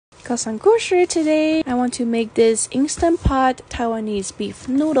got some grocery today. I want to make this Instant Pot Taiwanese beef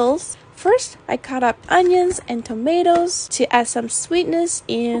noodles. First, I cut up onions and tomatoes to add some sweetness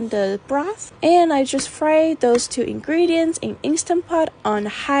in the broth. And I just fry those two ingredients in Instant Pot on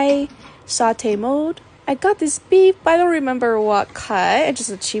high saute mode. I got this beef, but I don't remember what cut. It's just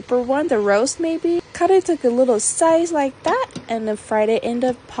a cheaper one, the roast maybe. Cut it to a little size like that and then fried it in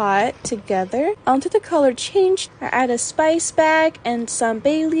the pot together. Until the color changed, I add a spice bag and some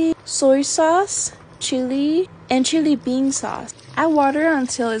bay leaf, soy sauce, chili, and chili bean sauce. Add water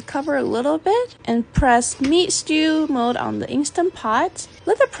until it's covered a little bit and press meat stew mode on the Instant Pot.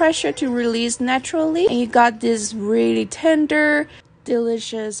 Let the pressure to release naturally and you got this really tender,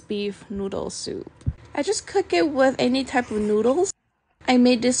 delicious beef noodle soup. I just cook it with any type of noodles. I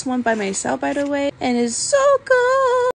made this one by myself, by the way, and it's so good.